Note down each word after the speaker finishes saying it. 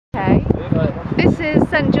This is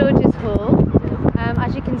St George's Hall.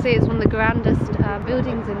 As you can see, it's one of the grandest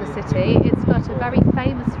buildings in the city. It's got a very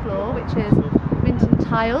famous floor, which is Minton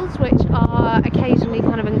tiles, which are occasionally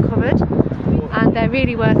kind of uncovered, and they're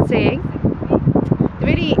really worth seeing. The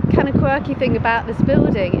really kind of quirky thing about this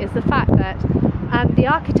building is the fact that the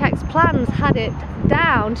architect's plans had it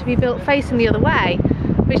down to be built facing the other way,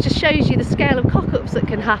 which just shows you the scale of cock-ups that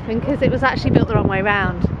can happen because it was actually built the wrong way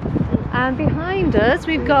round. And behind us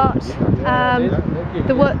we've got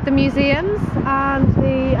the museums and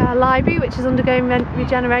the library, which is undergoing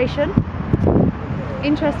regeneration.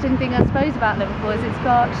 Interesting thing I suppose about Liverpool is it's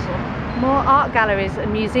got more art galleries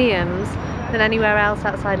and museums than anywhere else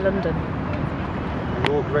outside London.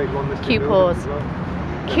 Q pause.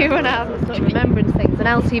 Q run out of sort of remembrance things, and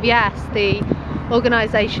LCBS, the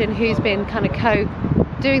organisation who's been kind of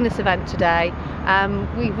doing this event today,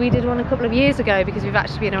 we did one a couple of years ago because we've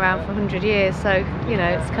actually been around for 100 years, so you know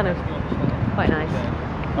it's kind of quite nice.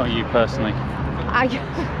 Oh, you personally?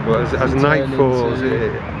 Well, as night falls,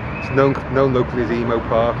 it's known locally as Emo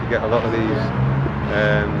Park. You get a lot of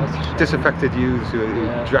these disaffected youths who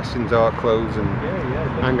dress in dark clothes and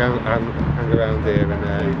hang around here, and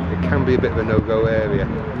it can be a bit of a no-go area.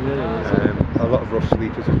 A lot of rough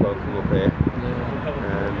sleepers as well come up here,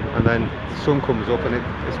 and then the sun comes up and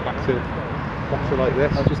it's back to like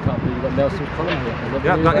this. I just can't believe you've got Nelson's column here.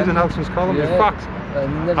 Yeah, that is a Nelson's column. In fact,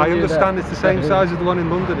 I understand it's the same size as the one in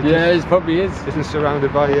London. It probably is. Isn't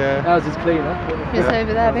surrounded by. Ours is cleaner. It's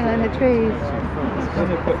over there behind the trees.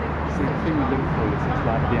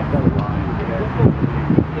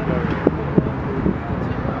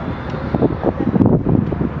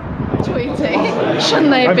 Tweeting. Shouldn't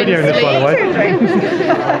they have been this, by the way.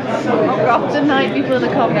 Oh God, the night before the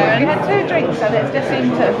conference. We had 2 drinks and it just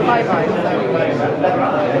seemed to fly by. It's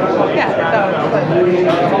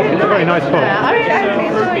a very nice pub. Yeah, I really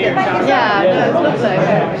enjoyed it. Thank you. Yeah, no, it's lovely.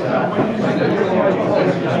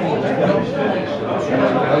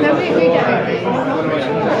 No, we get these.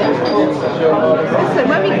 Listen,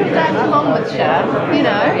 when we come down to Monmouthshire, you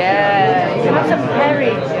know. Yeah, you can have some Perry.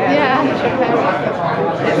 Yeah.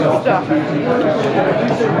 It's stuff.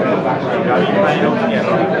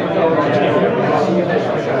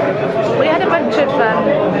 We had a bunch of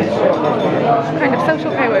kind of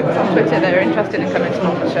social co-workers on Twitter that are interested in coming to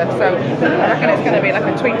Monmouthshire, so I reckon it's going to be like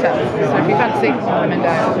a tweeter. So if you fancy coming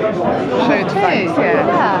down, show you the sights.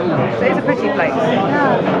 Yeah. So it's a pretty place.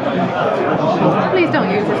 Yeah. Please don't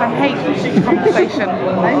use this. I hate this conversation.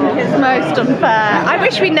 I think it's most unfair. I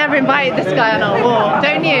wish we'd never invited this guy on our walk,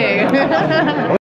 don't you?